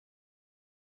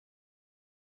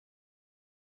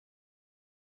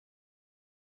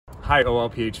Hi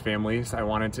OLPH families, I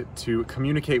wanted to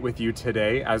communicate with you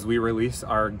today as we release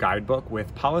our guidebook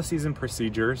with policies and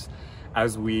procedures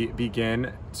as we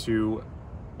begin to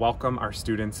welcome our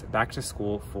students back to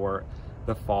school for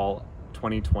the fall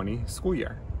 2020 school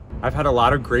year. I've had a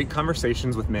lot of great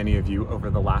conversations with many of you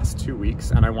over the last 2 weeks,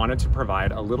 and I wanted to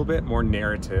provide a little bit more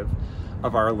narrative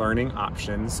of our learning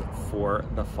options for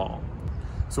the fall.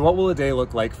 So what will a day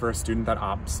look like for a student that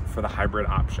opts for the hybrid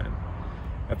option?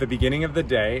 At the beginning of the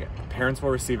day, parents will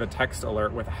receive a text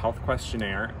alert with a health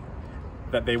questionnaire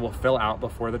that they will fill out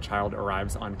before the child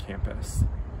arrives on campus.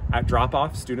 At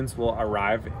drop-off, students will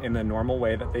arrive in the normal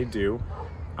way that they do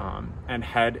and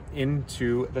head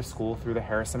into the school through the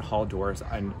Harrison Hall doors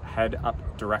and head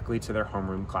up directly to their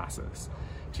homeroom classes.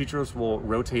 Teachers will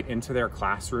rotate into their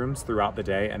classrooms throughout the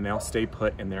day and they'll stay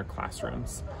put in their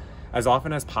classrooms. As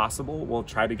often as possible, we'll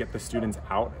try to get the students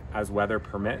out as weather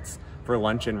permits for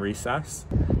lunch and recess.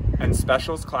 And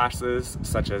specials classes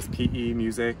such as PE,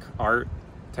 music, art,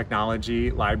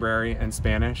 technology, library, and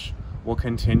Spanish will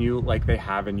continue like they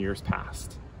have in years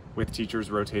past, with teachers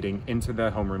rotating into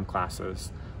the homeroom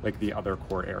classes like the other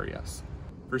core areas.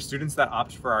 For students that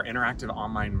opt for our interactive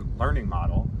online learning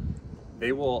model,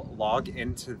 they will log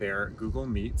into their Google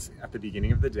Meets at the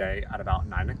beginning of the day at about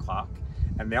 9 o'clock,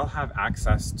 and they'll have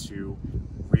access to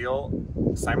real,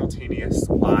 simultaneous,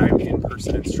 live,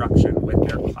 in-person instruction with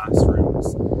their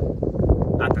classrooms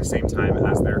at the same time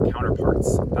as their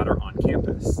counterparts that are on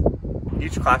campus.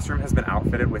 Each classroom has been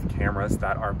outfitted with cameras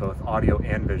that are both audio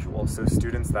and visual, so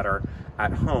students that are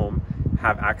at home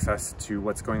have access to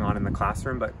what's going on in the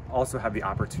classroom, but also have the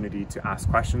opportunity to ask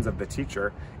questions of the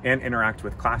teacher and interact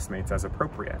with classmates as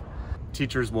appropriate.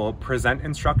 Teachers will present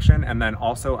instruction and then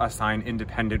also assign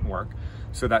independent work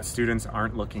so that students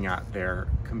aren't looking at their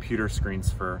computer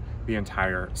screens for the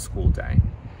entire school day.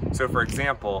 So for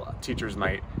example, teachers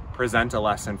might present a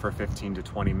lesson for 15 to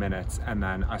 20 minutes and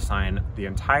then assign the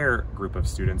entire group of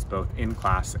students, both in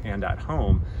class and at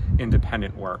home,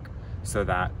 independent work so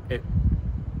that it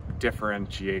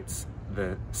differentiates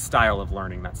the style of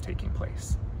learning that's taking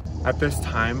place. At this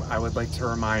time, I would like to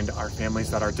remind our families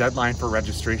that our deadline for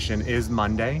registration is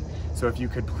Monday. So if you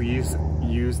could please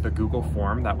use the Google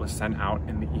form that was sent out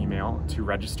in the email to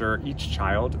register each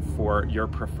child for your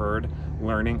preferred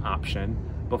learning option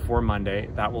before Monday,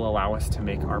 that will allow us to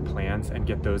make our plans and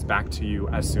get those back to you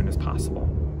as soon as possible.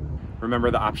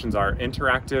 Remember, the options are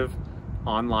interactive,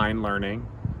 online learning,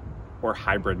 or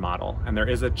hybrid model. And there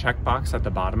is a checkbox at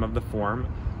the bottom of the form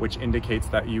which indicates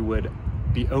that you would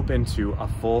be open to a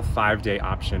full 5-day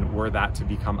option were that to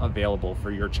become available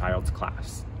for your child's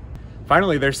class.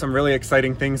 Finally, there's some really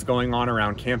exciting things going on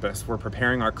around campus. We're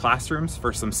preparing our classrooms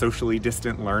for some socially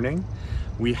distant learning.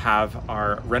 We have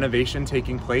our renovation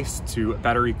taking place to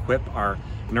better equip our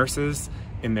nurses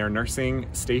in their nursing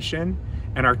station,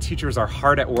 and our teachers are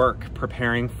hard at work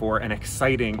preparing for an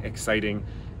exciting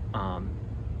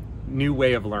new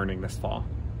way of learning this fall.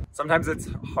 Sometimes it's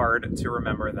hard to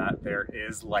remember that there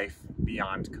is life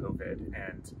beyond COVID,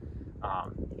 and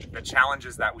the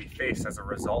challenges that we face as a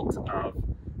result of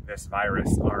this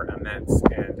virus are immense.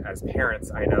 And as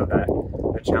parents, I know that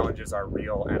the challenges are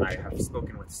real, and I have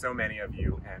spoken with so many of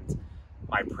you, and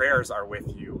my prayers are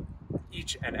with you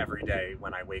each and every day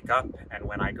when I wake up and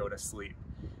when I go to sleep.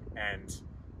 And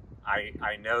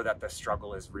I know that the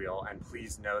struggle is real, and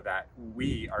please know that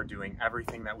we are doing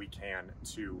everything that we can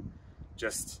to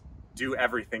just do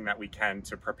everything that we can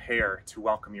to prepare to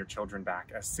welcome your children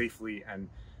back as safely and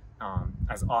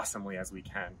as awesomely as we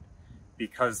can,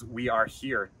 because we are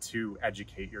here to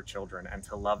educate your children and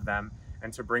to love them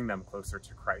and to bring them closer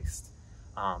to Christ.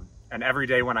 And every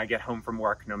day when I get home from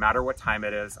work, no matter what time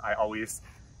it is, I always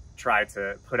try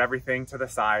to put everything to the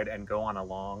side and go on a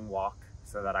long walk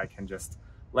so that I can just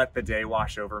let the day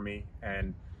wash over me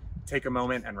and take a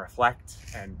moment and reflect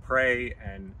and pray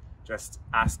and just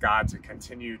ask God to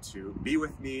continue to be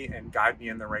with me and guide me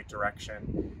in the right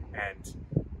direction.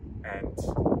 And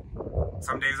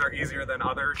some days are easier than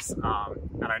others,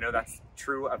 and I know that's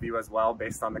true of you as well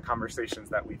based on the conversations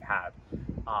that we've had.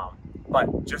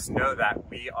 But just know that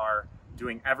we are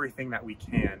doing everything that we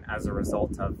can as a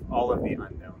result of all of the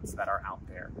unknowns that are out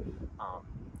there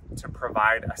to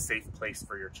provide a safe place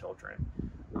for your children,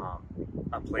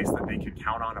 a place that they can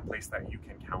count on, a place that you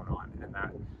can count on, and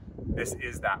that this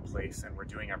is that place, and we're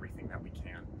doing everything that we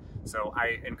can. So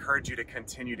I encourage you to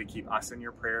continue to keep us in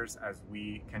your prayers as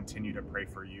we continue to pray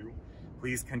for you.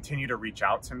 Please continue to reach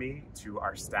out to me, to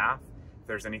our staff, if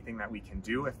there's anything that we can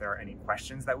do, if there are any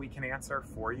questions that we can answer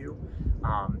for you,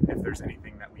 if there's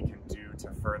anything that we can do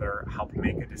to further help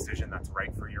make a decision that's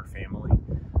right for your family.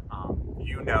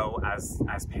 You know,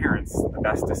 as parents, the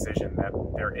best decision that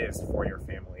there is for your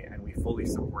family, and we fully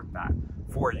support that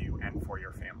for you and for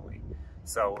your family.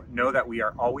 So know that we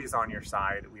are always on your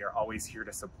side, we are always here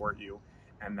to support you,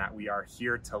 and that we are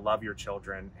here to love your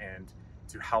children and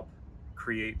to help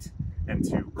create and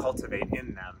to cultivate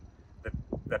in them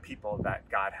the people that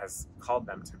God has called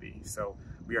them to be. So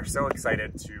we are so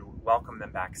excited to welcome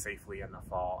them back safely in the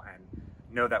fall, and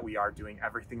know that we are doing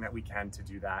everything that we can to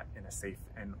do that in a safe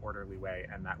and orderly way,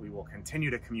 and that we will continue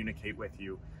to communicate with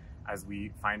you as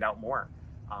we find out more.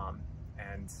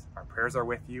 And our prayers are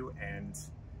with you, and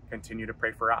continue to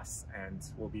pray for us, and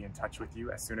we'll be in touch with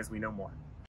you as soon as we know more.